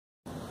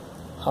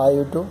Hi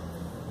YouTube,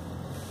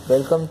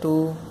 welcome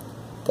to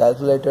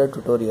calculator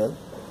tutorial.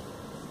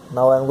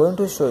 Now I am going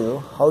to show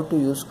you how to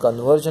use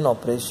conversion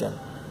operation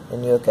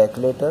in your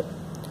calculator.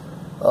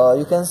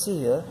 You can see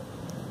here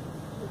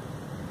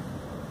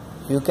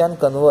you can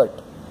convert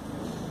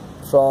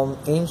from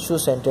inch to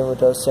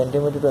centimeter,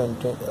 centimeter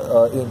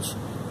to inch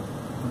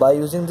by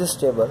using this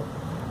table.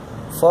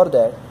 For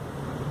that,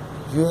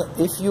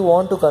 if you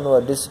want to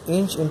convert this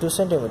inch into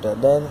centimeter,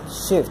 then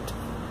shift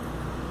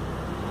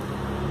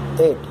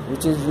 8,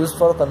 which is used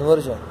for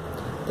conversion,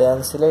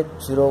 then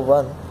select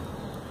 01.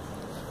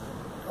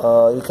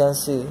 You can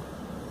see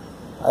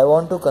I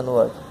want to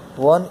convert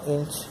 1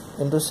 inch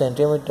into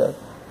centimeter.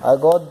 I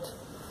got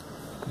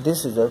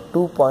this result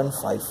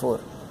 2.54,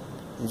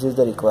 which is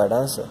the required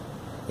answer.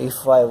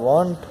 If I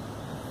want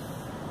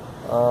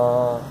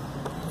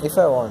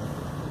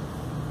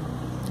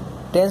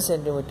 10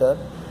 centimeter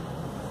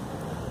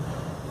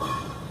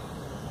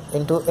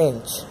into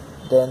inch,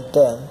 then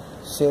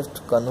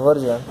shift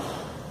conversion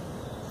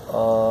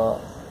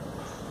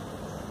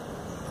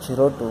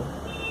 02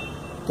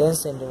 10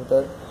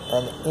 centimeter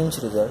and inch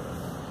result.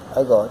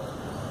 I got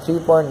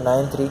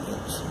 3.93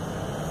 inch.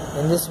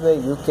 In this way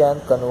you can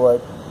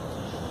convert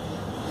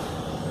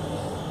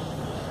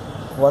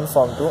one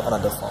form to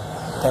another form.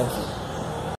 Thank you.